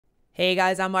Hey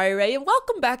guys, I'm Ray and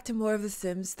welcome back to more of the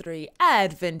Sims 3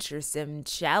 Adventure Sim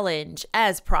Challenge.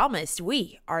 As promised,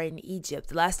 we are in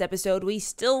Egypt. Last episode, we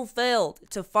still failed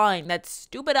to find that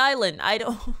stupid island. I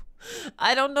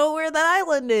don't know where that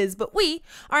island is, but we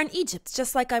are in Egypt,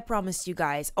 just like I promised you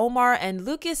guys. Omar and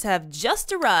Lucas have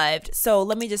just arrived, so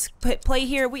let me just play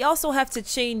here. We also have to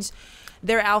change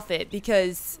their outfit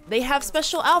because they have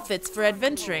special outfits for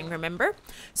adventuring, remember?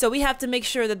 So we have to make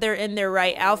sure that they're in their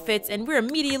right outfits, and we're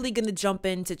immediately gonna jump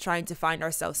into trying to find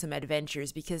ourselves some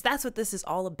adventures because that's what this is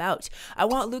all about. I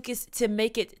want Lucas to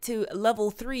make it to level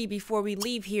 3 before we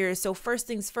leave here. So first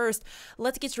things first,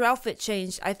 let's get your outfit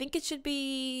changed. I think it should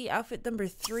be outfit number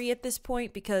 3 at this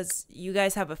point because you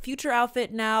guys have a future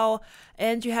outfit now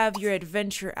and you have your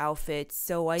adventure outfit.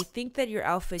 So I think that your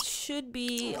outfit should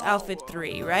be outfit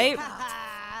 3, right?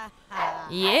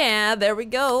 Yeah, there we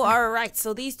go. Alright,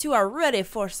 so these two are ready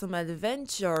for some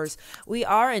adventures. We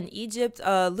are in Egypt.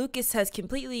 Lucas has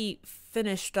completely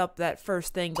finished up that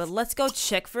first thing, but let's go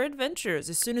check for adventures.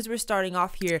 As soon as we're starting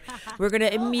off here, we're gonna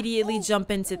immediately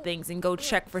jump into things and go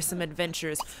check for some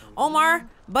adventures. Omar,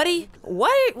 buddy,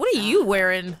 what are you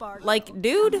wearing? Like,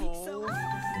 dude?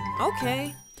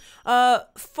 Okay.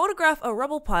 Photograph a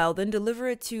rubble pile, then deliver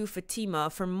it to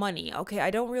Fatima for money. Okay, I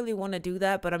don't really want to do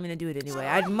that, but I'm gonna do it anyway.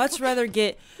 I'd much rather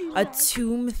get a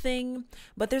tomb thing,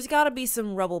 but there's gotta be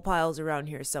some rubble piles around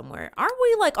here somewhere. Aren't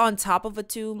we like on top of a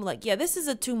tomb? Like, yeah, this is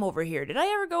a tomb over here. Did I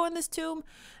ever go in this tomb?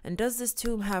 And does this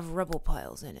tomb have rubble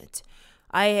piles in it?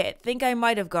 I think I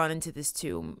might have gone into this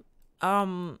tomb.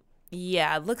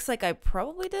 Yeah, it looks like I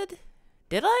probably did.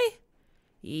 Did I?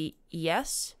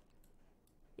 Yes.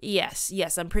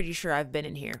 Yes, I'm pretty sure I've been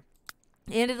in here.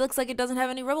 And it looks like it doesn't have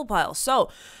any rubble piles.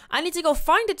 So, I need to go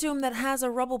find a tomb that has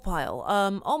a rubble pile.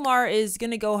 Omar is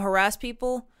gonna go harass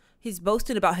people. He's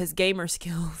boasting about his gamer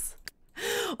skills.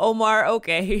 Omar,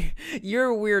 okay.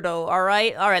 You're a weirdo,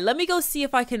 alright? Alright, let me go see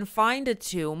if I can find a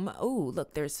tomb. Oh,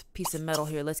 look, there's a piece of metal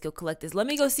here. Let's go collect this. Let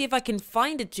me go see if I can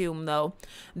find a tomb, though,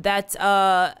 that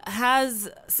has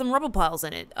some rubble piles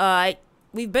in it.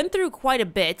 We've been through quite a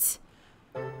bit.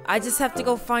 I just have to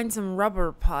go find some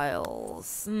rubber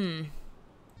piles.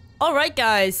 Alright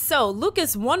guys, so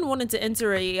Lucas 1 wanted to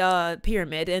enter a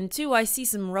pyramid, and 2, I see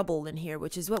some rubble in here,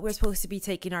 which is what we're supposed to be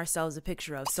taking ourselves a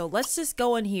picture of. So let's just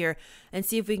go in here and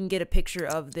see if we can get a picture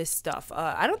of this stuff.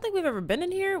 I don't think we've ever been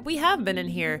in here. We have been in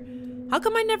here. How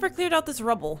come I never cleared out this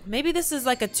rubble? Maybe this is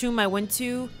like a tomb I went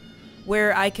to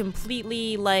where I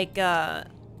completely like ran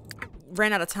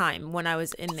out of time when I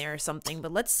was in there or something.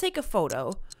 But let's take a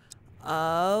photo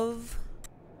of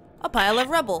a pile of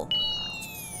rubble.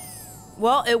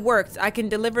 Well, it worked. I can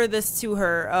deliver this to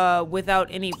her without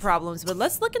any problems. But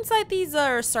let's look inside these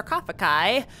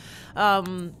sarcophagi.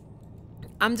 I'm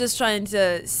just trying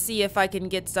to see if I can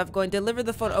get stuff going. Deliver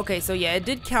the photo. Okay, so yeah, it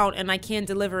did count and I can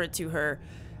deliver it to her.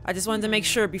 I just wanted to make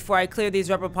sure before I clear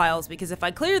these rubber piles, because if I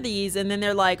clear these and then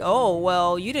they're like, oh,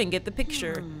 well, you didn't get the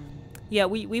picture. Yeah,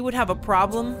 we would have a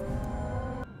problem.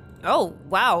 Oh,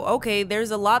 wow. Okay,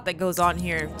 there's a lot that goes on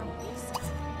here.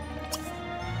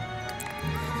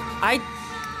 I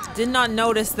did not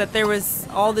notice that there was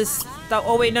all this stuff.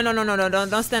 Oh, wait, no.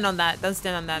 Don't stand on that. Don't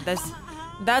stand on that.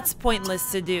 That's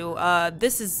pointless to do. I'm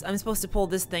supposed to pull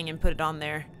this thing and put it on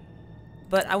there.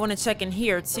 But I want to check in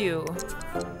here, too.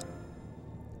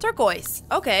 Turquoise.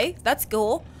 Okay, that's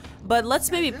cool. But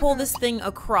let's maybe pull this thing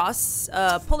across.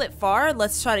 Pull it far.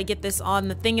 Let's try to get this on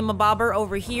the thingamabobber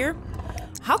over here.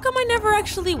 How come I never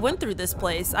actually went through this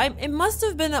place? It must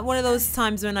have been at one of those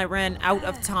times when I ran out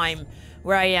of time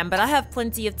where I am, but I have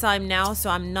plenty of time now, so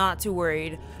I'm not too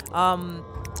worried.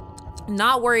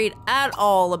 Not worried at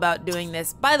all about doing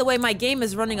this. By the way, my game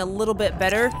is running a little bit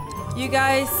better, you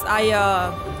guys.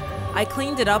 I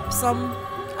cleaned it up some.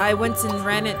 I went and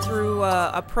ran it through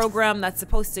a program that's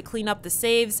supposed to clean up the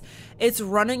saves. It's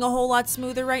running a whole lot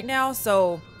smoother right now,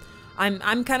 so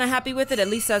I'm kind of happy with it, at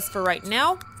least as for right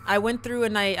now. I went through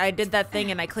and I did that thing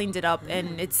and I cleaned it up,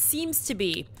 and it seems to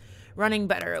be running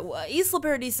better. Isla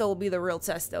Paradiso will be the real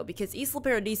test, though, because Isla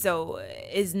Paradiso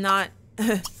is not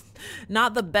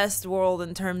not the best world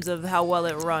in terms of how well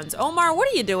it runs. Omar,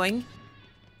 what are you doing?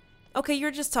 Okay, you're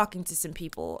just talking to some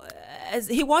people. As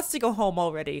he wants to go home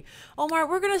already. Omar,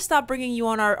 we're gonna stop bringing you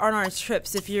on our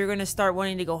trips if you're gonna start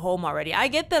wanting to go home already. I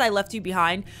get that I left you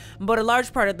behind, but a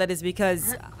large part of that is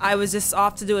because I was just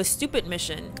off to do a stupid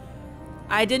mission.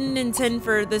 I didn't intend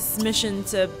for this mission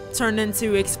to turn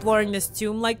into exploring this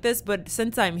tomb like this, but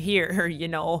since I'm here, you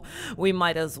know, we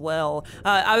might as well.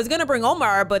 I was gonna bring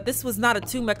Omar, but this was not a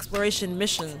tomb exploration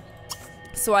mission.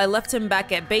 So I left him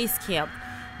back at base camp.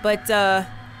 But,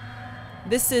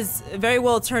 this is very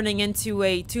well turning into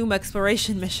a tomb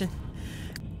exploration mission.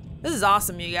 This is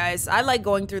awesome, you guys. I like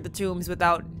going through the tombs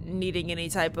without needing any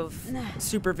type of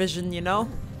supervision, you know?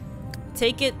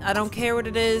 Take it, I don't care what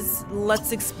it is,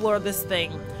 let's explore this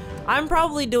thing. I'm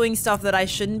probably doing stuff that I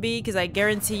shouldn't be, because I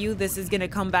guarantee you this is gonna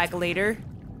come back later.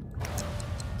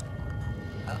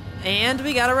 And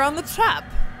we got around the trap.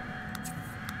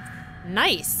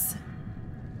 Nice.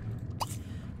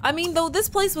 I mean, though, this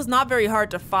place was not very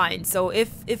hard to find, so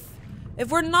if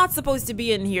we're not supposed to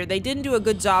be in here, they didn't do a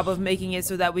good job of making it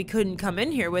so that we couldn't come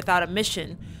in here without a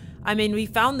mission. I mean, we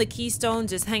found the keystone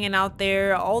just hanging out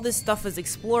there. All this stuff is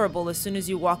explorable as soon as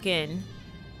you walk in.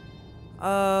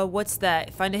 What's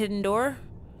that? Find a hidden door?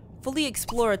 Fully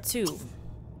explore it too.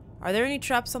 Are there any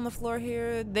traps on the floor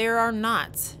here? There are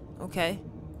not. Okay.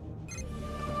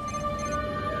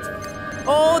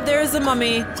 Oh, there's a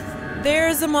mummy.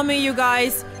 There's a mummy, you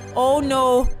guys. Oh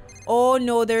no. Oh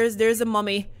no, there's a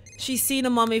mummy. She's seen a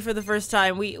mummy for the first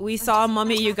time. We saw a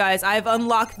mummy, you guys. I've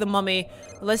unlocked the mummy.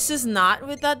 Let's just not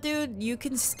with that dude. You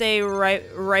can stay right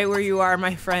where you are,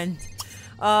 my friend.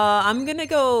 I'm gonna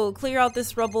go clear out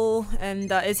this rubble,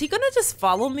 and is he gonna just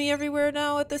follow me everywhere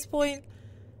now at this point?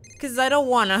 Cause I don't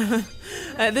wanna.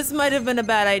 This might have been a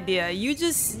bad idea. You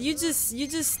just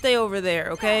stay over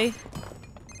there, okay?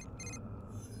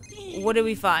 What did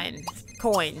we find?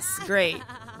 Coins. Great.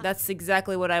 That's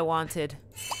exactly what I wanted.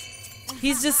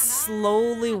 He's just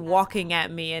slowly walking at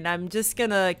me, and I'm just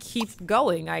gonna keep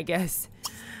going, I guess.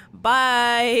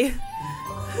 Bye.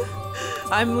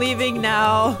 I'm leaving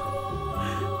now.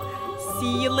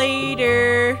 See you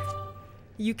later.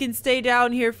 You can stay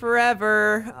down here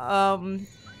forever.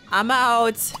 I'm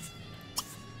out.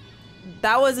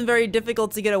 That wasn't very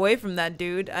difficult to get away from that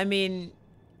dude. I mean,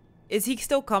 is he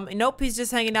still coming? Nope, he's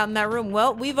just hanging out in that room.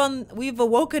 Well, we've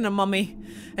awoken a mummy,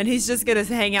 and he's just gonna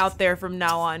hang out there from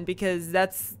now on because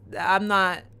I'm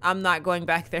not going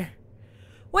back there.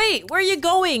 Wait, where are you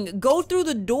going? Go through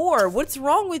the door. What's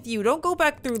wrong with you? Don't go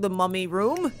back through the mummy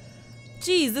room.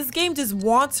 Jeez, this game just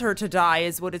wants her to die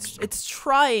is what it's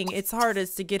trying its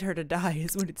hardest to get her to die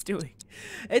is what it's doing.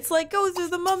 It's like, go through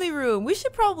the mummy room. We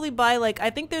should probably buy, like,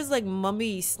 I think there's like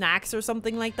mummy snacks or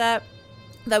something like that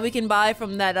we can buy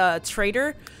from that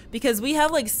trader, because we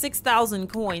have like 6,000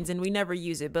 coins and we never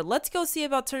use it. But let's go see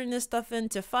about turning this stuff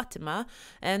into Fatima,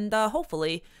 and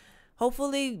hopefully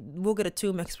we'll get a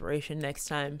tomb exploration next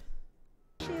time.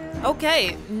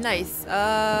 Okay, nice.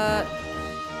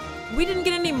 We didn't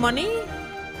get any money?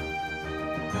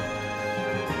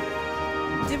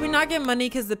 Did we not get money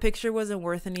because the picture wasn't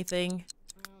worth anything?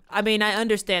 I mean, I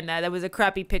understand that. That was a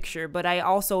crappy picture, but I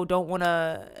also don't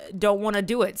wanna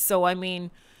do it. So, I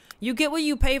mean, you get what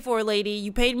you pay for, lady.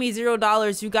 You paid me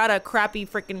 $0. You got a crappy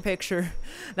freaking picture.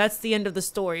 That's the end of the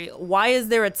story. Why is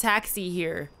there a taxi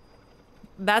here?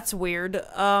 That's weird.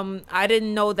 I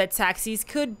didn't know that taxis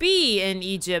could be in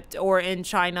Egypt or in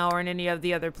China or in any of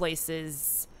the other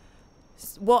places.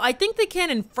 Well, I think they can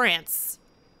in France.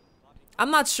 I'm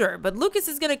not sure, but Lucas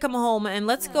is gonna come home and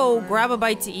let's go grab a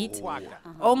bite to eat.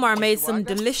 Omar made some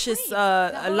delicious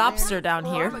lobster down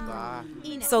here.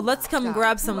 So let's come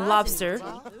grab some lobster.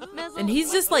 And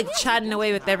he's just like chatting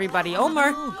away with everybody.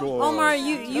 Omar,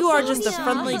 you are just a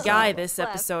friendly guy this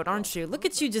episode, aren't you? Look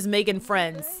at you just making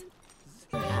friends.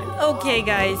 Okay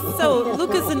guys, so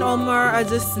Lucas and Omar are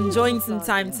just enjoying some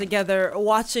time together,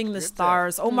 watching the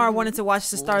stars. Omar wanted to watch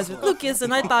the stars with Lucas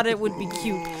and I thought it would be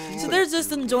cute. So they're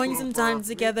just enjoying some time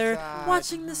together,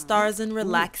 watching the stars and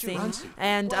relaxing.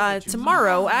 And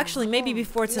tomorrow, actually maybe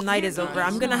before tonight is over,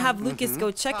 I'm gonna have Lucas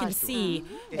go check and see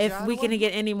if we can get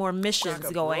any more missions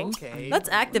going. Let's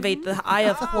activate the Eye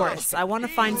of Horus. I want to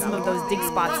find some of those dig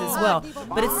spots as well.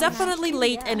 But it's definitely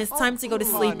late and it's time to go to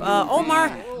sleep. Omar,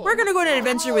 we're gonna go on an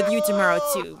adventure with you tomorrow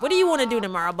too. What do you want to do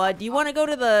tomorrow, bud? Do you want to go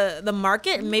to the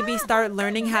market and maybe start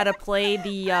learning how to play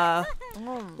the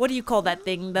what do you call that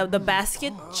thing? The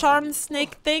basket charm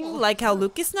snake thing, like how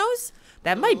Lucas knows?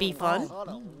 That might be fun.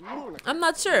 I'm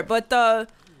not sure, but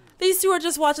these two are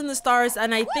just watching the stars,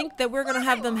 and I think that we're gonna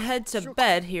have them head to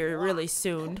bed here really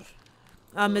soon.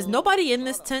 Is nobody in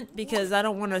this tent? Because I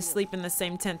don't want to sleep in the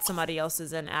same tent somebody else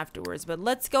is in afterwards. But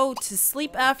let's go to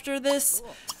sleep after this.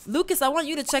 Lucas, I want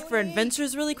you to check for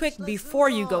adventures really quick before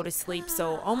you go to sleep.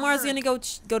 So Omar's gonna go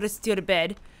to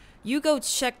bed. You go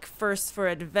check first for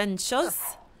adventures,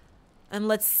 and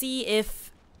let's see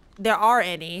if there are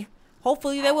any.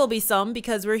 Hopefully there will be some,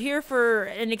 because we're here for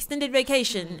an extended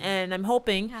vacation, and I'm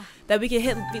hoping that we can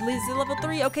hit at least level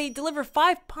 3. Okay, deliver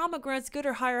 5 pomegranates, good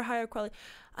or higher quality.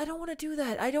 I don't want to do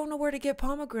that. I don't know where to get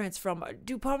pomegranates from.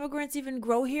 Do pomegranates even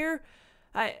grow here?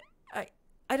 I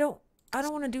don't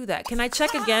want to do that. Can I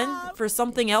check again for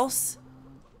something else?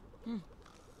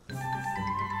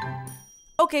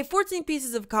 Okay, 14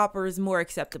 pieces of copper is more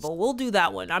acceptable. We'll do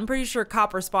that one. I'm pretty sure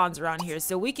copper spawns around here,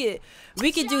 so we could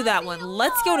do that one.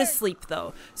 Let's go to sleep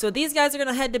though. So these guys are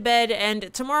gonna head to bed,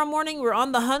 and tomorrow morning we're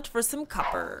on the hunt for some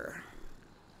copper.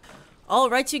 All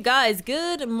right, you guys,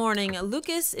 good morning.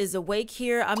 Lucas is awake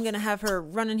here. I'm gonna have her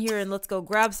run in here and let's go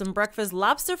grab some breakfast.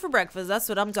 Lobster for breakfast, that's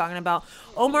what I'm talking about.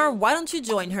 Omar, why don't you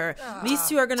join her? These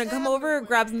two are gonna come over,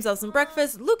 grab themselves some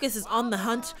breakfast. Lucas is on the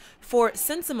hunt for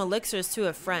send some elixirs to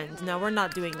a friend. No, we're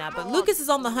not doing that, but Lucas is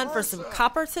on the hunt for some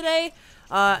copper today.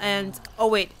 And, oh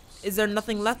wait, is there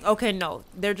nothing left? Okay, no,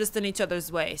 they're just in each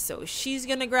other's way. So she's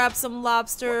gonna grab some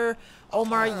lobster.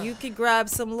 Omar, you could grab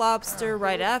some lobster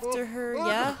right after her,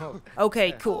 yeah?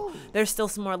 Okay, cool. There's still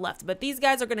some more left. But these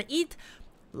guys are going to eat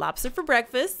lobster for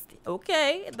breakfast.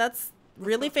 Okay, that's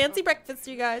really fancy breakfast,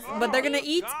 you guys. But they're going to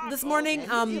eat this morning.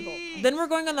 Then we're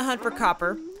going on the hunt for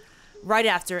copper right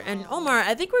after. And Omar,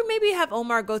 I think we maybe have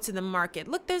Omar go to the market.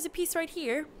 Look, there's a piece right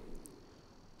here.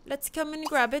 Let's come and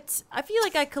grab it. I feel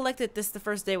like I collected this the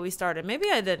first day we started.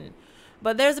 Maybe I didn't.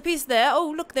 But there's a piece there.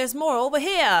 Oh, look, there's more over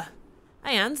here.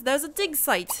 And there's a dig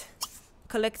site.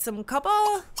 Collect some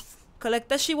copper. Collect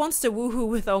that. She wants to woohoo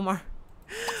with Omar.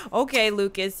 Okay,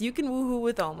 Lucas, you can woohoo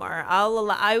with Omar. I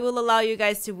will allow you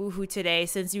guys to woohoo today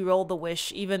since you rolled the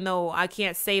wish, even though I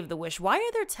can't save the wish. Why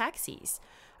are there taxis?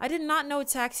 I did not know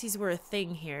taxis were a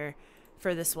thing here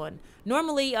for this one.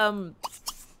 Normally,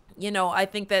 you know, I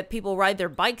think that people ride their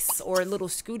bikes or little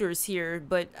scooters here,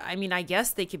 but I mean, I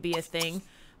guess they could be a thing.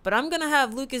 But I'm gonna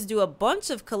have Lucas do a bunch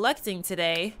of collecting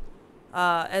today.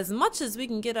 As much as we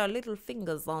can get our little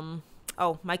fingers on.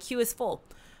 Oh, my queue is full.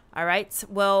 All right.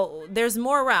 Well, there's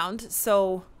more around.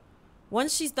 So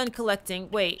once she's done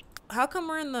collecting, wait, how come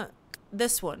we're in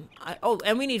this one? Oh,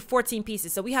 and we need 14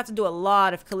 pieces. So we have to do a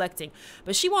lot of collecting.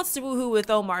 But she wants to woohoo with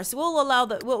Omar. So we'll allow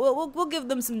that. We'll give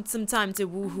them some time to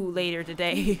woohoo later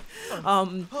today.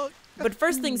 But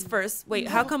first things first. Wait,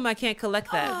 how come I can't collect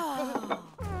that?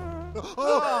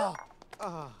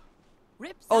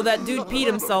 Oh, that dude peed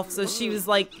himself, so she was,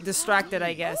 like, distracted,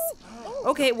 I guess.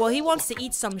 Okay, well, he wants to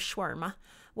eat some shawarma.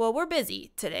 Well, we're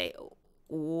busy today.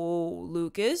 Oh,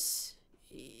 Lucas?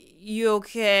 You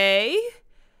okay?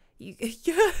 Okay,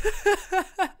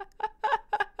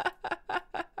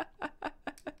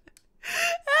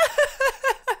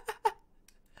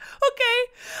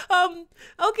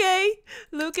 okay,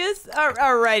 Lucas.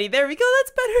 Alrighty, there we go,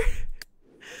 that's better.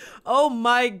 Oh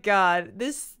my god,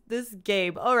 this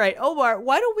game. All right, Omar,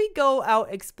 why don't we go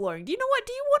out exploring? Do you know what?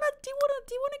 Do you want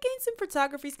to gain some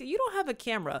photography skill? You don't have a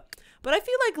camera, but I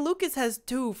feel like Lucas has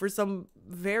two for some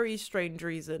very strange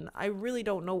reason. I really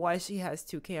don't know why she has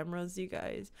two cameras, you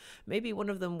guys. Maybe one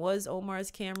of them was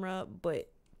Omar's camera, but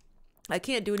I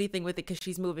can't do anything with it because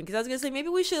she's moving. Because I was going to say, maybe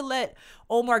we should let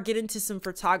Omar get into some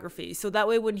photography. So that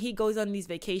way when he goes on these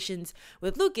vacations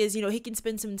with Lucas, you know, he can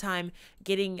spend some time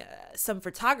getting some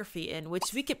photography in,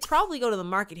 which we could probably go to the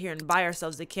market here and buy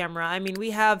ourselves a camera. I mean,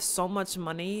 we have so much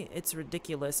money. It's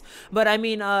ridiculous. But I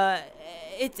mean,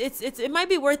 it might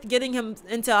be worth getting him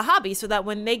into a hobby so that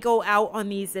when they go out on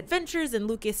these adventures and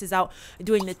Lucas is out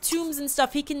doing the tombs and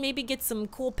stuff, he can maybe get some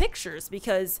cool pictures,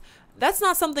 because that's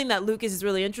not something that Lucas is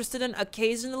really interested in.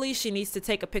 Occasionally, she needs to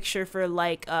take a picture for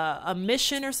like a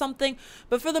mission or something.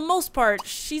 But for the most part,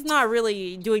 she's not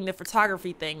really doing the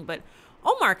photography thing. But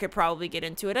Omar could probably get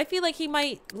into it. I feel like he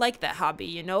might like that hobby,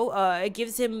 you know? It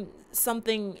gives him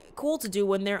something cool to do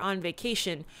when they're on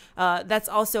vacation. That's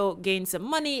also gain some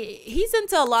money. He's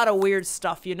into a lot of weird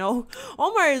stuff, you know?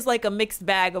 Omar is like a mixed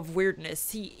bag of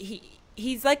weirdness.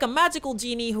 He's like a magical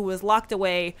genie who was locked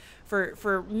away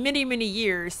for many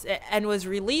years and was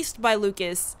released by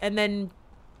Lucas, and then,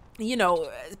 you know,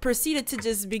 proceeded to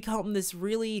just become this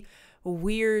really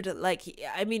weird, like,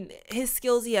 I mean, his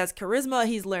skills, he has charisma,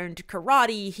 he's learned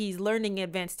karate, he's learning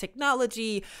advanced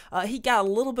technology, he got a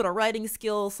little bit of writing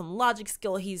skill, some logic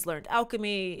skill, he's learned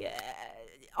alchemy,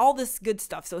 all this good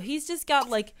stuff. So he's just got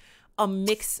like a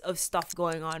mix of stuff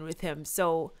going on with him.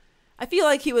 So I feel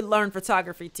like he would learn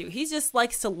photography too. He just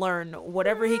likes to learn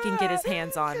whatever he can get his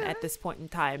hands on at this point in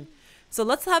time. So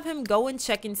let's have him go and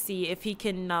check and see if he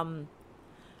can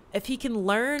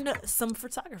learn some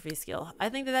photography skill. I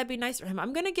think that'd be nice for him.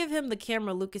 I'm gonna give him the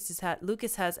camera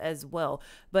Lucas has as well,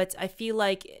 but I feel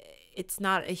like it's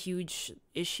not a huge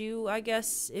issue, I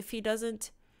guess, if he doesn't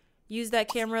use that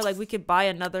camera. Like, we could buy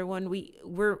another one.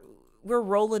 We're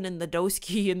rolling in the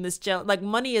doski in this challenge. Like,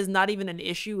 money is not even an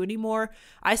issue anymore.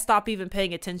 I stop even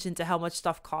paying attention to how much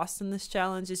stuff costs in this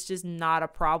challenge. It's just not a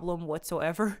problem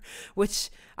whatsoever,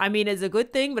 which I mean is a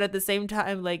good thing, but at the same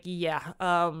time, like, yeah,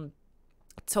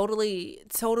 totally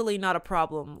not a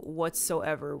problem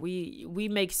whatsoever. We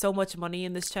make so much money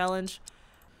in this challenge.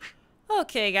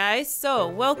 Okay guys, so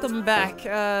welcome back.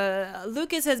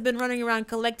 Lucas has been running around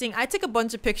collecting. I took a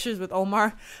bunch of pictures with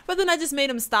Omar, but then I just made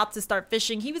him stop to start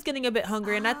fishing. He was getting a bit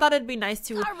hungry and I thought it'd be nice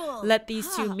to let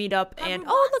these two meet up. And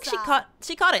oh look,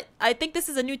 she caught it. I think this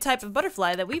is a new type of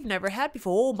butterfly that we've never had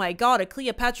before. Oh my god, a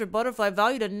Cleopatra butterfly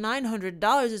valued at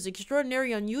 $900 is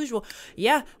extraordinary unusual.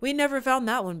 Yeah, we never found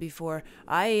that one before.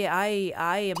 I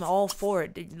am all for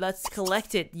it. Let's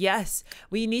collect it. Yes,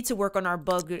 we need to work on our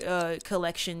bug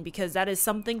collection because that is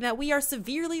something that we are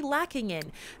severely lacking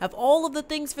in. Of all of the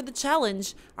things for the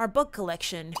challenge, our bug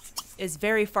collection is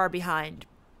very far behind.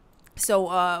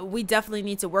 So we definitely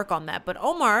need to work on that. But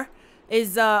Omar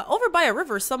is over by a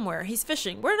river somewhere. He's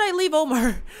fishing. Where did I leave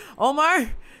Omar?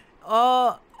 Omar?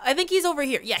 I think he's over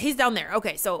here. Yeah, he's down there.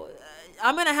 Okay, so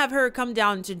I'm gonna have her come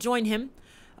down to join him.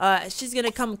 She's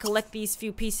gonna come collect these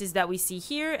few pieces that we see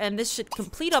here, and this should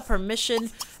complete up her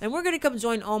mission. And we're gonna come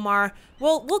join Omar.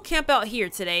 We'll camp out here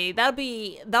today. That'll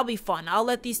be fun. I'll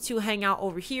let these two hang out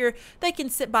over here. They can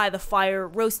sit by the fire,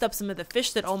 roast up some of the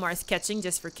fish that Omar's catching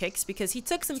just for kicks because he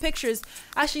took some pictures.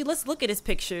 Actually, let's look at his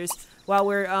pictures while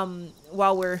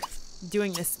we're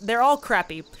doing this. They're all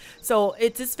crappy. So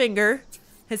it's his finger,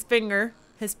 his finger,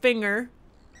 his finger.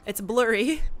 It's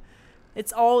blurry.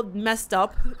 It's all messed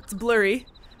up. It's blurry.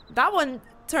 That one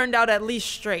turned out at least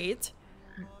straight.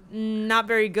 Not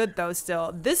very good though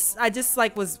still. This, I just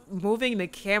like was moving the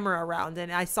camera around and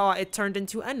I saw it turned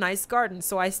into a nice garden.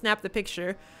 So I snapped the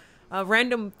picture, a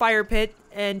random fire pit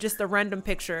and just a random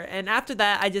picture. And after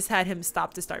that, I just had him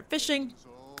stop to start fishing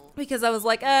because I was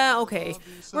like, okay,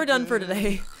 we're done for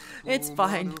today. It's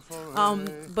fine.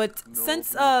 But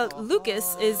since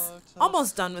Lucas is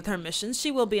almost done with her mission,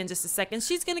 she will be in just a second.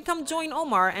 She's gonna come join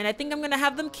Omar, and I think I'm gonna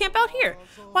have them camp out here.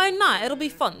 Why not? It'll be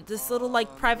fun. This little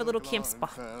like private little camp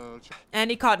spot.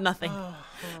 And he caught nothing.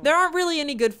 There aren't really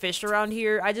any good fish around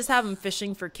here. I just have him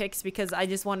fishing for kicks because I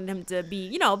just wanted him to be,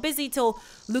 you know, busy till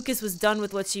Lucas was done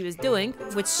with what she was doing,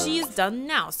 which she is done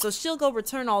now. So she'll go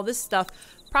return all this stuff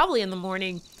probably in the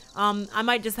morning. I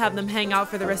might just have them hang out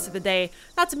for the rest of the day.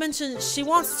 Not to mention, she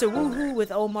wants to woohoo with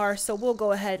Omar, so we'll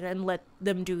go ahead and let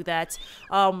them do that.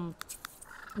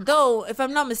 Though, if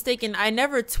I'm not mistaken, I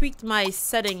never tweaked my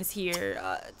settings here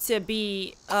to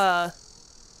be 1%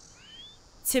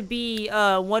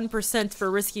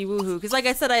 for risky woohoo. Because like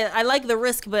I said, I like the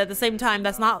risk, but at the same time,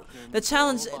 that's not the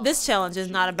challenge. This challenge is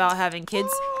not about having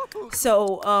kids.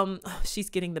 So, she's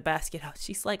getting the basket out.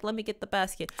 She's like, let me get the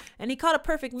basket. And he caught a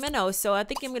perfect minnow, so I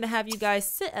think I'm gonna have you guys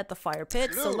sit at the fire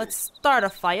pit. So let's start a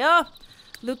fire.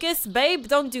 Lucas, babe,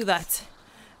 don't do that.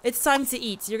 It's time to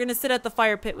eat. You're gonna sit at the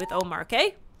fire pit with Omar,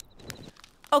 okay?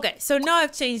 Okay, so now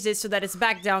I've changed it so that it's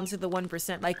back down to the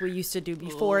 1% like we used to do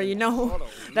before, you know?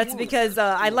 That's because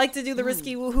I like to do the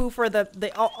risky woohoo for the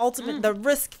ultimate, the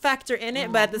risk factor in it,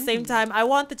 but at the same time, I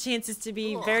want the chances to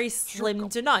be very slim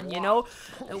to none, you know?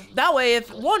 That way,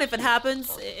 if it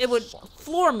happens, it would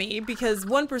floor me because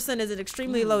 1% is an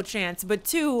extremely low chance, but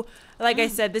 2, like I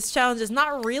said, this challenge is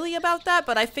not really about that,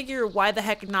 but I figure why the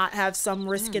heck not have some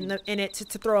risk in it to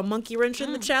throw a monkey wrench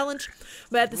in the challenge.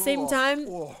 But at the same time,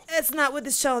 it's not what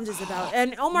this challenge is about.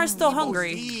 And Omar's still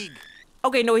hungry.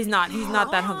 Okay, no, he's not. He's not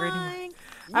that hungry anymore.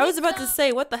 I was about to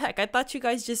say, what the heck? I thought you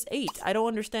guys just ate. I don't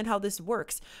understand how this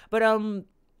works. But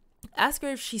ask her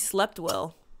if she slept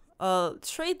well.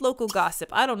 Trade local gossip.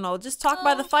 I don't know. Just talk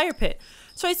by the fire pit.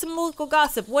 Trade some local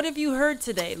gossip. What have you heard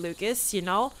today, Lucas? You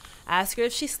know? Ask her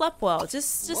if she slept well.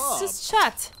 Just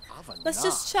chat. Let's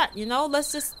just chat, you know?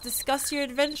 Let's just discuss your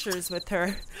adventures with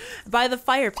her by the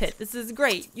fire pit. This is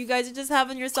great. You guys are just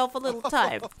having yourself a little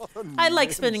time. I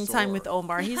like spending time with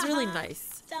Omar. He's really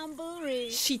nice.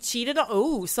 She cheated on...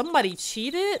 Oh, somebody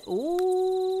cheated?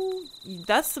 Ooh,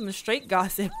 that's some straight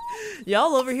gossip.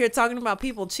 Y'all over here talking about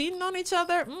people cheating on each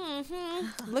other?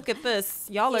 Look at this.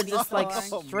 Y'all are just like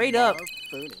straight up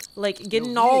like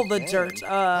getting all the dirt.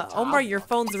 Omar, your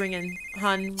phone's ringing,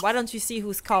 hun. Why don't you see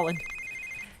who's calling?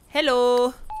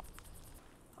 Hello.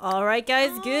 All right,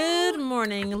 guys, good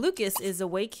morning. Lucas is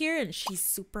awake here and she's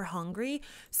super hungry.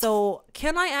 So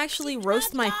can I actually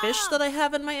roast my fish that I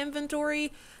have in my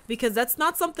inventory? Because that's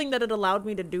not something that it allowed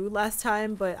me to do last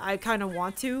time, but I kind of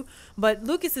want to. But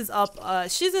Lucas is up.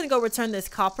 She's going to go return this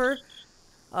copper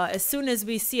as soon as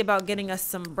we see about getting us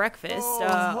some breakfast.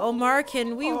 Omar,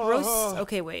 can we roast?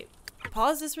 Okay, wait.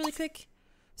 Pause this really quick.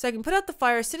 So I can put out the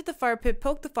fire, sit at the fire pit,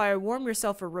 poke the fire, warm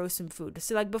yourself, or roast some food.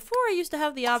 So like before I used to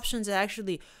have the option to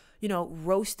actually, you know,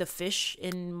 roast a fish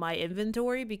in my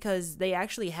inventory because they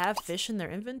actually have fish in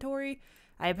their inventory.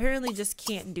 I apparently just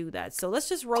can't do that. So let's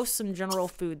just roast some general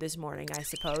food this morning, I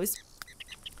suppose.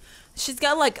 She's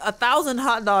got like 1,000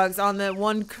 hot dogs on that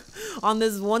one, on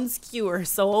this one skewer.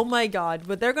 So, oh my god.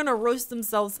 But they're gonna roast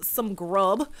themselves some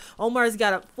grub. Omar's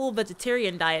got a full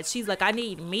vegetarian diet. She's like, I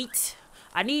need meat.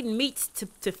 I need meat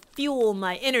to fuel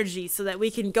my energy so that we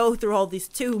can go through all these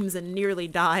tombs and nearly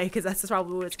die, because that's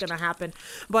probably what's gonna happen.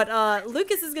 But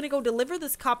Lucas is gonna go deliver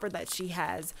this copper that she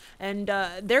has, and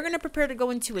they're gonna prepare to go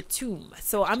into a tomb.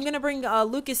 So I'm gonna bring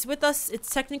Lucas with us. It's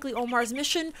technically Omar's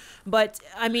mission, but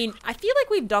I mean, I feel like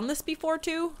we've done this before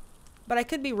too, but I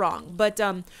could be wrong. But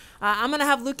I'm gonna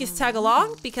have Lucas tag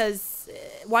along because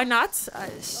why not?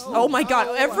 Oh my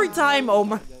god, every time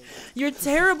Omar. You're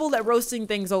terrible at roasting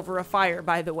things over a fire,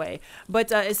 by the way. But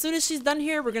as soon as she's done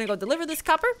here, we're going to go deliver this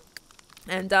copper.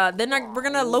 And then we're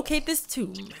going to locate this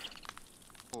tomb.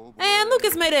 And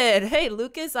Lucas made it. Hey,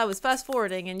 Lucas, I was fast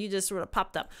forwarding and you just sort of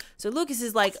popped up. So Lucas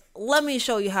is like, let me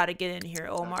show you how to get in here,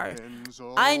 Omar.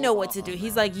 I know what to do.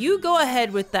 He's like, you go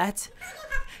ahead with that.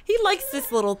 He likes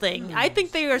this little thing. I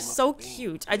think they are so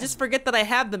cute. I just forget that I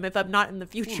have them if I'm not in the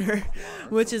future,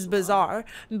 which is bizarre.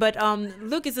 But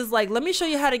Lucas is like, let me show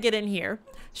you how to get in here.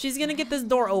 She's going to get this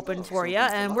door open for you,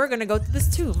 and we're going to go to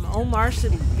this tomb. Omar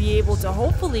should be able to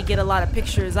hopefully get a lot of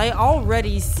pictures. I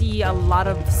already see a lot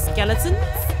of skeletons,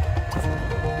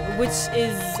 which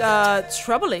is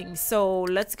troubling. So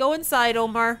let's go inside,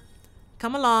 Omar.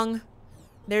 Come along.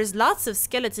 There's lots of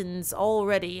skeletons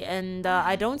already, and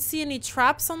I don't see any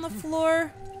traps on the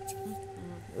floor.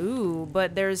 Ooh,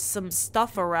 but there's some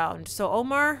stuff around. So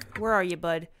Omar, where are you,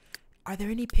 bud? Are there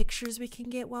any pictures we can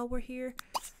get while we're here?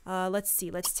 Let's see.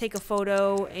 Let's take a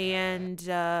photo, and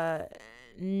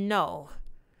no.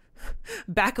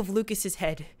 Back of Lucas's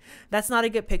head. That's not a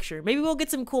good picture. Maybe we'll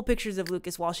get some cool pictures of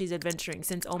Lucas while she's adventuring,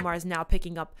 since Omar is now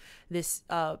picking up this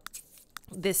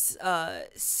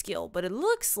skill. But it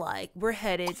looks like we're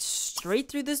headed straight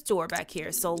through this door back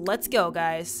here. So let's go,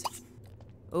 guys.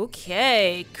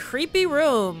 Okay, creepy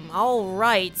room. All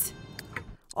right.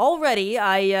 Already,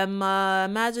 I am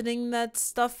imagining that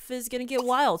stuff is gonna get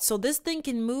wild. So this thing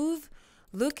can move.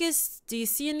 Lucas, do you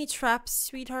see any traps,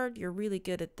 sweetheart? You're really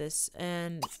good at this.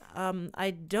 And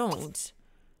I don't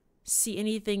see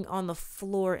anything on the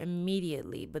floor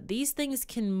immediately. But these things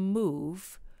can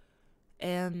move.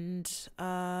 And,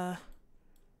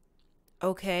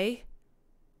 okay.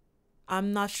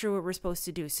 I'm not sure what we're supposed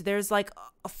to do. So there's like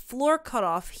a floor cut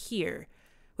off here,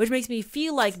 which makes me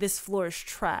feel like this floor is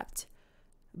trapped.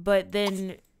 But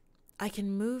then I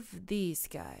can move these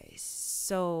guys.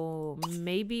 So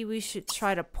maybe we should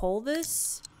try to pull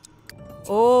this.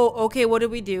 Oh, okay. What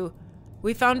did we do?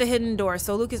 We found a hidden door.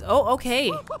 So Lucas, oh,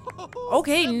 okay.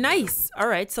 Okay, nice. All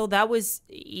right. So that was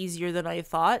easier than I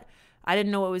thought. I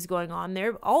didn't know what was going on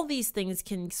there. All these things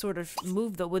can sort of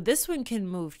move though. Well, this one can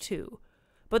move too.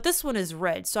 But this one is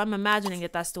red, so I'm imagining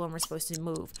that that's the one we're supposed to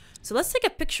move. So let's take a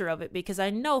picture of it, because I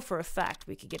know for a fact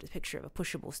we could get a picture of a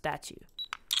pushable statue.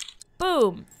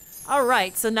 Boom!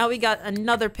 Alright, so now we got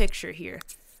another picture here.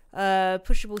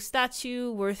 Pushable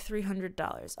statue worth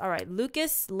 $300. Alright,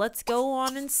 Lucas, let's go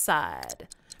on inside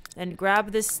and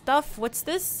grab this stuff. What's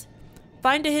this?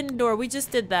 Find a hidden door. We just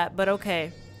did that, but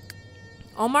okay.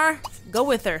 Omar, go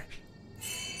with her.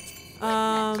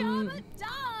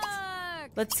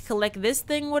 Let's collect this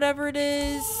thing, whatever it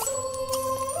is.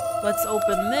 Let's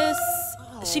open this.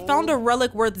 She found a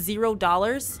relic worth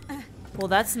 $0. Well,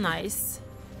 that's nice.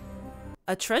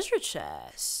 A treasure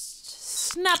chest.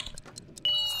 Snap.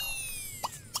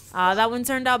 That one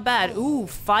turned out bad. Ooh,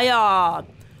 fire.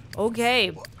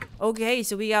 Okay. Okay,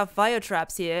 so we got fire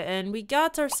traps here, and we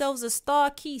got ourselves a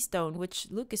star keystone, which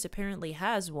Lucas apparently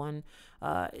has one.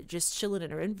 Just chilling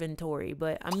in her inventory,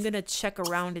 but I'm gonna check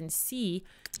around and see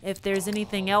if there's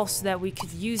anything else that we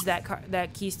could use that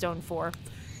keystone for.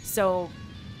 So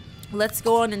let's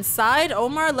go on inside.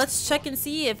 Omar, let's check and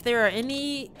see if there are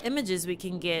any images we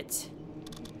can get.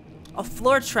 A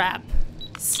floor trap.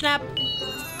 Snap.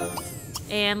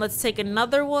 And let's take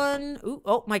another one. Ooh,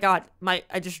 oh my god,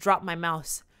 I just dropped my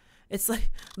mouse. It's like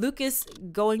Lucas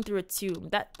going through a tomb.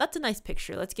 That's a nice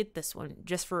picture. Let's get this one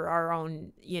just for our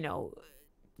own, you know,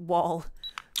 wall.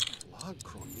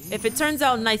 If it turns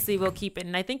out nicely, we'll keep it,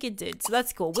 and I think it did, so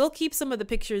that's cool. We'll keep some of the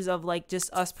pictures of like just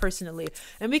us personally,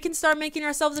 and we can start making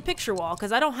ourselves a picture wall,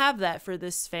 because I don't have that for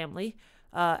this family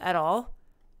at all,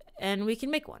 and we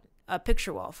can make one, a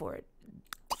picture wall for it.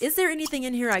 Is there anything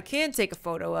in here I can take a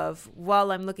photo of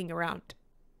while I'm looking around?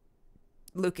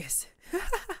 Lucas.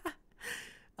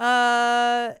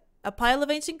 A pile of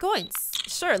ancient coins.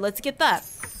 Sure, let's get that.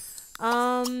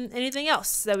 Anything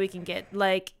else that we can get?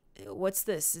 Like, what's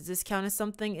this? Does this count as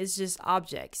something? It's just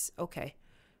objects. Okay.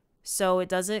 So it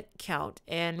doesn't count.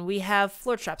 And we have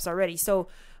floor traps already. So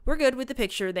we're good with the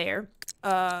picture there.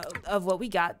 of what we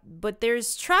got, but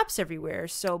there's traps everywhere.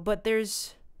 So, but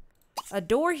there's a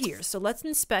door here, so let's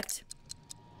inspect.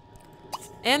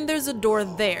 And there's a door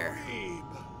there.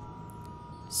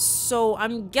 So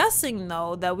I'm guessing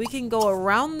though that we can go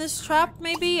around this trap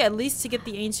maybe, at least to get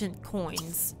the ancient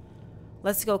coins.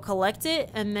 Let's go collect it,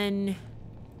 and then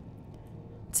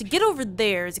to get over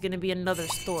there is gonna be another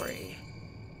story.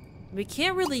 We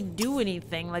can't really do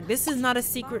anything. Like, this is not a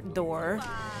secret door.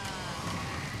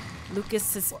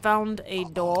 Lucas has found a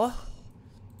door.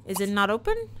 Is it not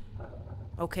open?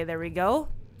 Okay, there we go.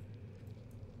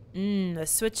 The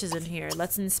switch is in here.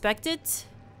 Let's inspect it.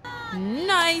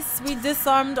 Nice! We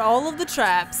disarmed all of the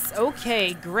traps.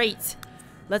 Okay, great.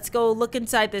 Let's go look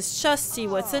inside this chest, see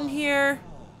what's in here.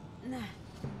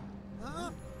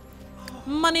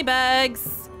 Money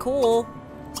bags. Cool.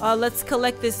 Let's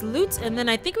collect this loot, and then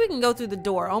I think we can go through the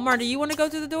door. Omar, do you want to go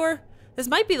through the door? This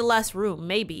might be the last room.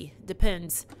 Maybe.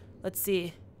 Depends. Let's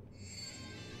see.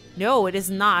 No, it is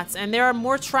not. And there are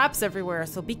more traps everywhere,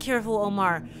 so be careful,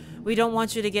 Omar. We don't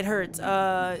want you to get hurt.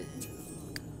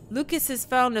 Lucas has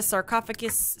found a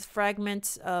sarcophagus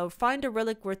fragment. Find a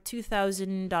relic worth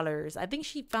 $2,000. I think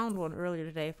she found one earlier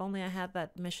today. If only I had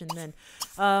that mission then.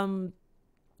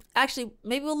 Actually,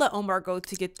 maybe we'll let Omar go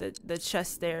to get the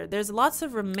chest there. There's lots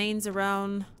of remains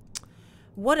around.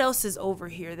 What else is over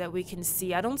here that we can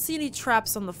see? I don't see any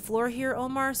traps on the floor here,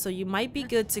 Omar, so you might be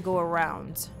good to go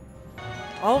around.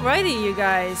 Alrighty, you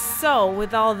guys. So,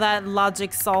 with all that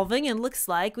logic solving, it looks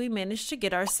like we managed to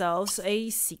get ourselves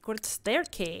a secret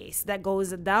staircase that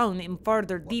goes down and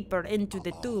further deeper into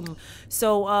the tomb.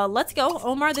 So, let's go.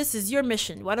 Omar, this is your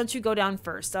mission. Why don't you go down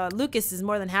first? Lucas is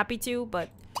more than happy to, but,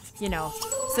 you know,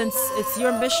 since it's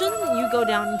your mission, you go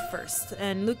down first.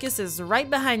 And Lucas is right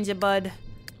behind you, bud.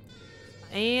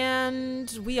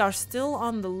 And we are still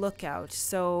on the lookout,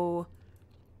 so...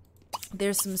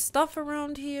 There's some stuff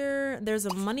around here. There's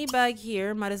a money bag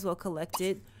here. Might as well collect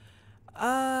it.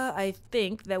 I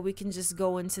think that we can just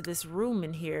go into this room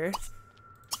in here.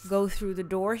 Go through the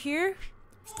door here.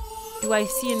 Do I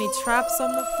see any traps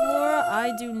on the floor?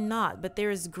 I do not. But there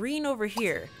is green over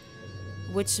here,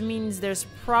 which means there's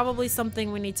probably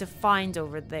something we need to find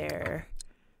over there.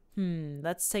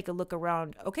 Let's take a look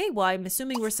around. Okay, well, I'm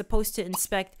assuming we're supposed to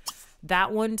inspect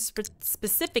that one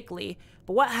specifically,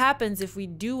 but what happens if we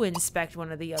do inspect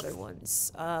one of the other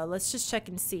ones? Let's just check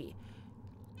and see.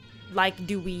 Like,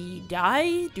 do we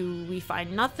die? Do we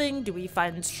find nothing? Do we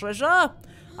find treasure?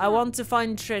 I want to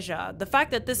find treasure. The fact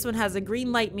that this one has a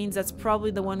green light means that's probably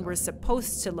the one we're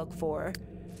supposed to look for.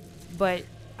 But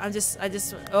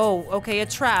oh, okay, a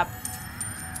trap.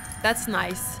 That's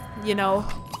nice, you know.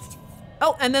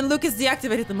 Oh, and then Lucas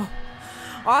deactivated them all.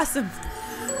 Awesome.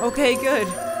 Okay, good.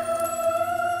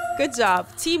 Good job.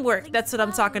 Teamwork. That's what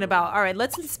I'm talking about. All right,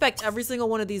 let's inspect every single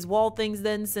one of these wall things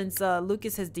then, since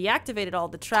Lucas has deactivated all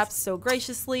the traps so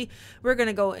graciously. We're going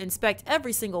to go inspect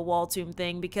every single wall tomb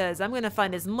thing because I'm going to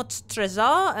find as much treasure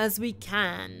as we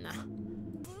can.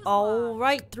 All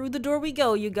right, through the door we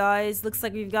go, you guys. Looks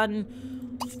like we've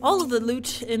gotten all of the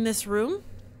loot in this room.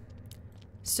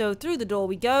 So through the door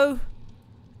we go.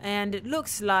 And it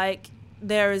looks like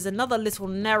there is another little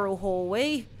narrow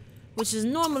hallway, which is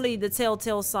normally the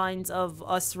telltale signs of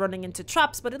us running into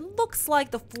traps, but it looks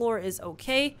like the floor is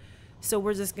okay. So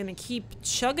we're just gonna keep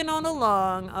chugging on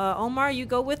along. Omar, you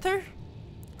go with her?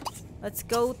 Let's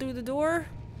go through the door.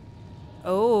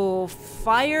 Oh,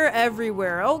 fire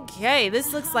everywhere. Okay,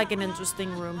 this looks like an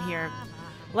interesting room here.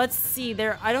 Let's see,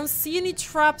 I don't see any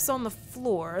traps on the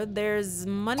floor. There's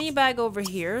money bag over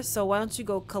here, so why don't you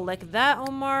go collect that,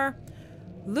 Omar?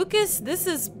 Lucas, this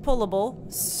is pullable,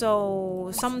 so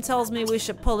something tells me we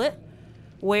should pull it.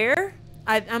 Where?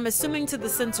 I'm assuming to the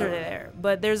center there,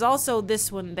 but there's also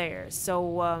this one there,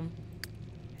 so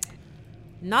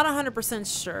not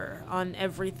 100% sure on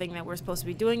everything that we're supposed to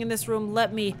be doing in this room.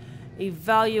 Let me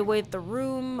evaluate the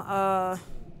room.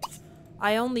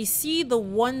 I only see the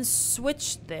one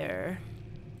switch there.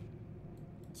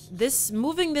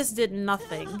 Moving this did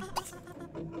nothing.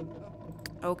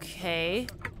 Okay.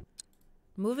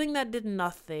 Moving that did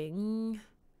nothing.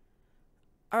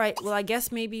 Alright, well I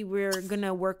guess maybe we're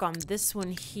gonna work on this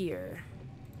one here.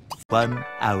 1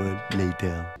 hour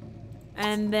later.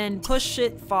 And then push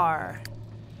it far.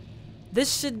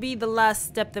 This should be the last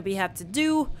step that we have to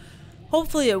do.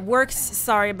 Hopefully it works.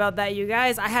 Sorry about that, you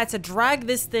guys. I had to drag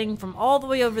this thing from all the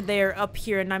way over there up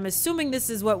here, and I'm assuming this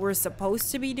is what we're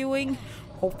supposed to be doing.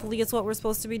 Hopefully it's what we're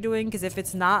supposed to be doing, because if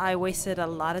it's not, I wasted a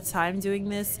lot of time doing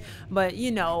this. But,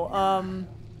 you know,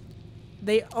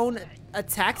 they own a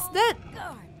tax debt?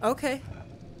 Okay.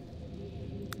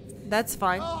 That's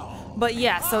fine. But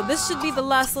yeah, so this should be the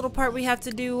last little part we have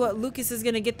to do. Lucas is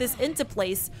gonna get this into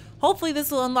place. Hopefully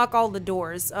this will unlock all the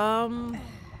doors.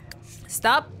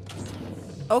 Stop.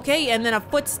 Okay, and then a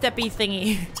footsteppy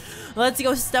thingy. Let's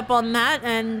go step on that,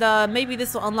 and maybe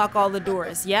this will unlock all the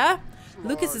doors, yeah?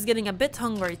 Lucas is getting a bit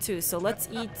hungry too, so let's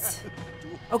eat.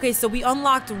 Okay, so we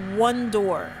unlocked one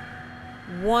door.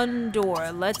 One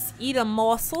door. Let's eat a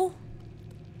morsel.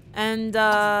 And,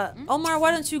 Omar,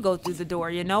 why don't you go through the door,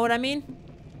 you know what I mean?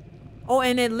 Oh,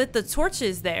 and it lit the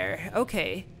torches there.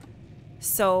 Okay.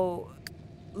 So,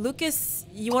 Lucas,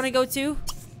 you want to go too?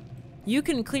 You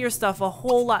can clear stuff a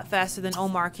whole lot faster than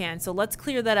Omar can, so let's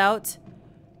clear that out.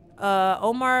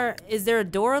 Omar, is there a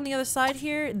door on the other side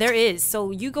here? There is,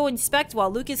 so you go inspect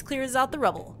while Lucas clears out the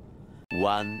rubble.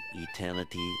 One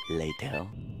eternity later.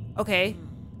 Okay.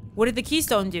 What did the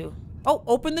keystone do? Oh,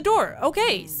 open the door.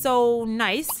 Okay, so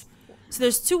nice. So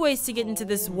there's two ways to get into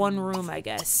this one room, I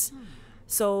guess.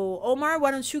 So, Omar,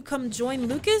 why don't you come join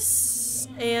Lucas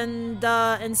and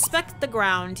inspect the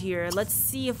ground here. Let's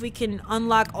see if we can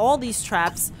unlock all these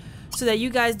traps so that you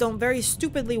guys don't very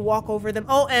stupidly walk over them.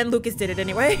 Oh, and Lucas did it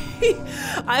anyway.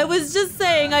 I was just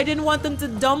saying I didn't want them to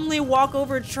dumbly walk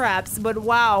over traps, but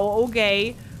wow,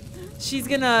 okay. She's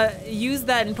gonna use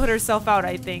that and put herself out,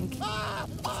 I think.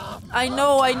 I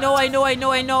know.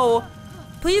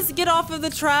 Please get off of the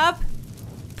trap.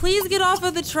 Please get off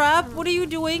of the trap. What are you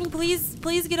doing? Please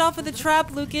get off of the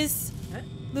trap, Lucas.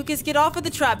 Lucas, get off of the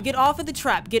trap. Get off of the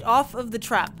trap. Get off of the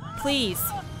trap. Please.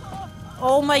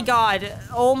 Oh my god.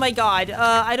 Oh my god.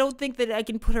 I don't think that I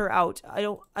can put her out. I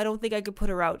don't think I could put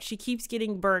her out. She keeps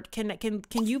getting burnt. Can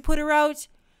you put her out?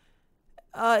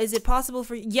 Is it possible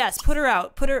for yes, put her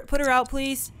out. Put her out,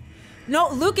 please. No,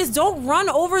 Lucas, don't run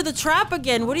over the trap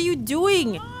again. What are you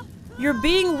doing? You're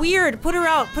being weird. Put her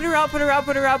out. Put her out. Put her out.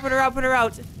 Put her out. Put her out. Put her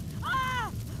out.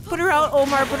 Put her out,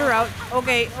 Omar. Put her out.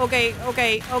 Okay.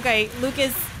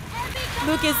 Lucas,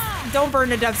 don't burn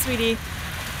to death, sweetie.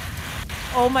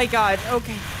 Oh my god.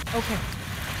 Okay. Put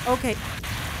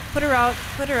her out.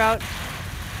 Put her out.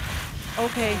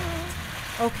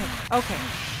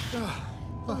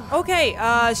 Okay.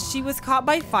 She was caught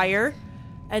by fire.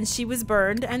 And she was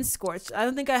burned and scorched. I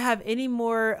don't think I have any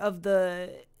more of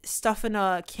the stuff in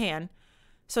a can.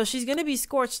 So she's going to be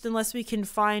scorched unless we can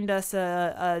find us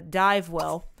a dive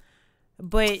well.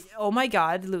 But, oh my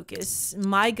god, Lucas.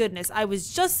 My goodness. I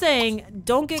was just saying,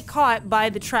 don't get caught by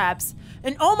the traps.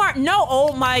 And Omar, no!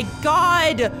 Oh my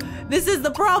god! This is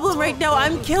the problem right now.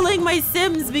 I'm killing my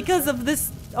Sims because of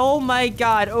this. Oh my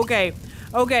god. Okay.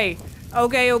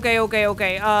 Let's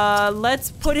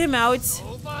put him out.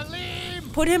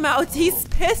 Put him out. He's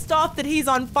pissed off that he's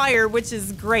on fire, which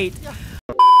is great.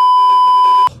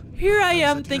 Here I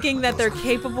am thinking that they're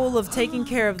capable of taking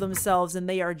care of themselves, and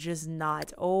they are just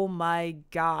not. Oh my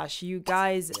gosh, you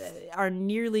guys are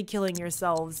nearly killing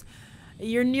yourselves.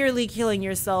 You're nearly killing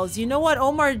yourselves. You know what,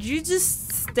 Omar? You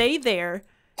just stay there.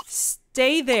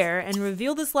 Stay there and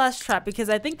reveal this last trap, because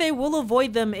I think they will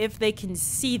avoid them if they can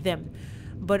see them.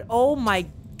 But oh my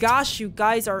gosh, you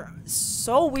guys are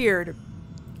so weird.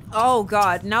 Oh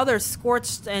god, now they're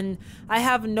scorched and I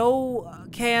have no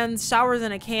cans, showers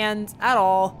in a can at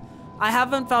all. I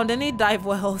haven't found any dive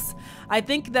wells. I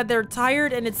think that they're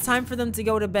tired and it's time for them to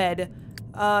go to bed.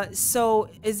 So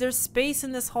is there space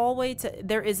in this hallway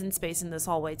there isn't space in this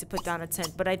hallway to put down a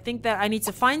tent, but I think that I need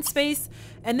to find space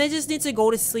and they just need to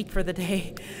go to sleep for the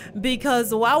day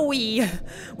because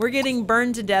we're getting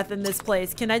burned to death in this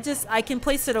place. I can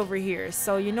place it over here.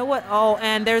 So you know what? Oh,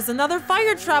 and there's another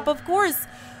fire trap, of course.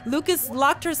 Lucas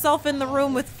locked herself in the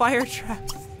room with fire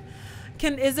traps.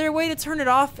 Is there a way to turn it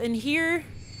off in here?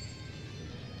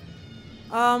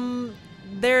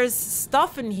 There's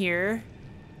stuff in here.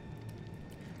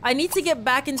 I need to get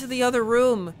back into the other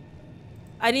room.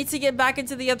 I need to get back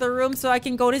into the other room so I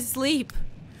can go to sleep.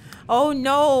 Oh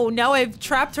no, now I've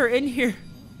trapped her in here.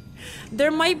 There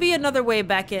might be another way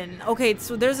back in. Okay,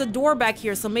 so there's a door back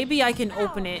here, so maybe I can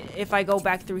open it if I go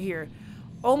back through here.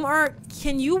 Omar,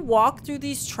 can you walk through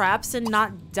these traps and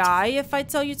not die if I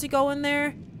tell you to go in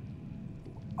there?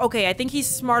 Okay, I think he's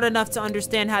smart enough to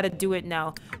understand how to do it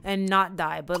now and not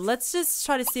die. But let's just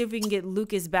try to see if we can get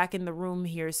Lucas back in the room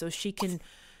here so she can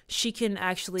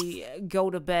actually go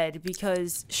to bed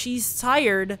because she's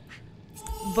tired.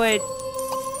 But,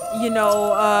 you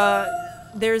know,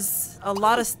 there's a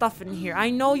lot of stuff in here.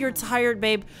 I know you're tired,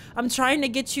 babe. I'm trying to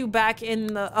get you back in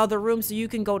the other room so you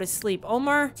can go to sleep.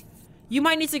 Omar, you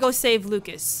might need to go save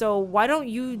Lucas. So why don't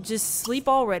you just sleep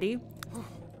already?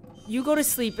 You go to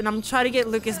sleep and I'm trying to get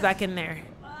Lucas back in there.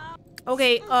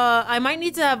 Okay, I might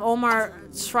need to have Omar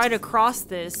try to cross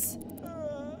this.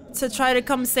 to try to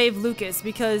come save Lukis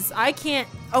because I can't.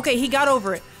 Okay, he got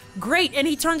over it. Great, and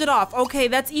he turned it off. Okay,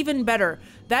 that's even better.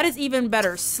 That is even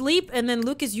better. Sleep, and then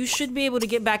Lukis, you should be able to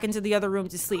get back into the other room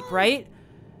to sleep, right?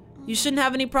 You shouldn't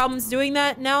have any problems doing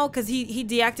that now because he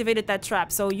deactivated that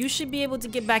trap. So you should be able to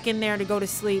get back in there to go to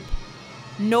sleep.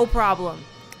 No problem.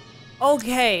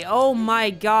 Okay, oh my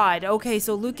god. Okay,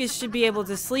 so Lukis should be able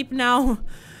to sleep now.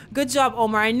 Good job,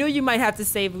 Omar. I knew you might have to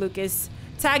save Lukis.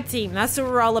 Tag team, that's what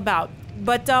we're all about.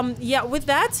 But yeah, with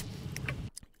that,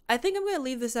 I think I'm gonna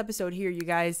leave this episode here, you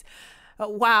guys.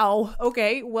 Wow.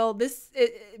 Okay. Well,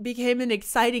 it became an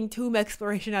exciting tomb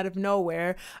exploration out of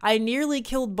nowhere. I nearly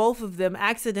killed both of them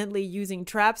accidentally using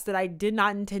traps that I did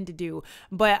not intend to do.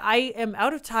 But I am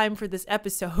out of time for this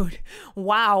episode.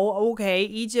 Wow. Okay.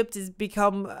 Egypt has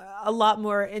become a lot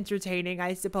more entertaining,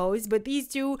 I suppose. But these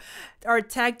two are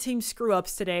tag team screw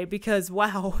ups today because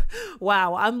wow.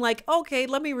 Wow. I'm like, okay,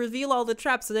 let me reveal all the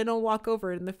traps so they don't walk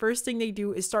over it. And the first thing they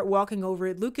do is start walking over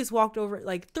it. Lukis walked over it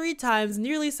like 3 times,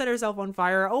 nearly set herself on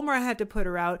fire. Omar had to put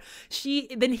her out.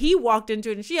 Then he walked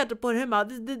into it and she had to put him out.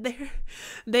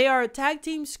 They are tag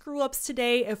team screw ups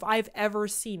today if I've ever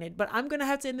seen it. But I'm gonna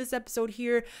have to end this episode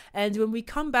here, and when we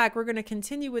come back we're gonna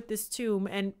continue with this tomb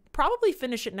and probably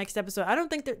finish it next episode. I don't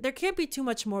think there can't be too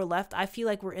much more left. I feel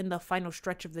like we're in the final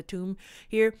stretch of the tomb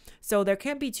here, so there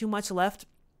can't be too much left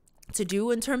to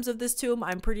do in terms of this tomb.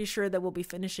 I'm pretty sure that we'll be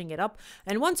finishing it up,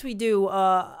 and once we do,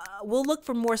 we'll look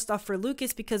for more stuff for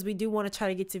Lukis because we do want to try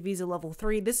to get to visa level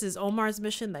 3. This is Omar's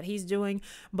mission that he's doing,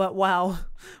 but wow,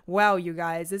 you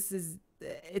guys,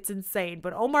 it's insane.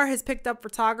 But Omar has picked up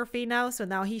photography now, so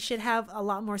now he should have a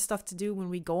lot more stuff to do when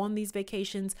we go on these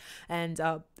vacations. And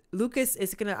Lukis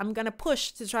is I'm gonna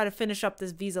push to try to finish up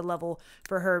this visa level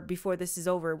for her before this is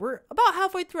over. We're about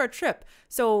halfway through our trip,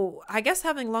 so I guess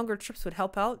having longer trips would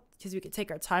help out because we could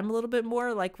take our time a little bit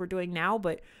more like we're doing now.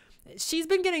 But she's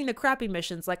been getting the crappy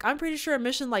missions. Like, I'm pretty sure a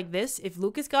mission like this, if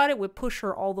Lukis got it, would push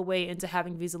her all the way into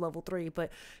having visa level 3.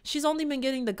 But she's only been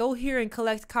getting the go here and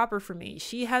collect copper for me.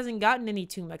 She hasn't gotten any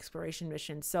tomb exploration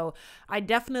missions. So I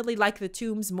definitely like the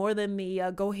tombs more than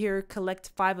the go here, collect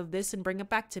 5 of this and bring it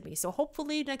back to me. So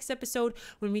hopefully next episode,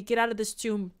 when we get out of this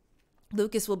tomb,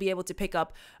 Lukis will be able to pick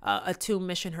up a tomb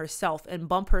mission herself and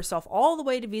bump herself all the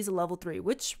way to visa level 3,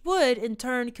 which would in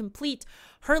turn complete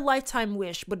her lifetime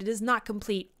wish, but it does not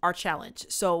complete our challenge.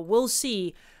 So we'll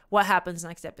see what happens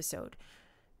next episode.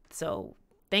 So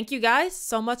thank you guys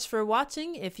so much for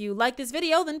watching. If you like this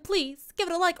video, then please give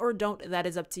it a like, or don't. That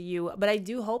is up to you. But I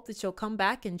do hope that you'll come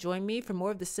back and join me for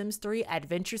more of the Sims 3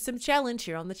 Adventure Sim Challenge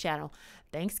here on the channel.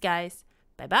 Thanks, guys.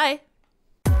 Bye-bye.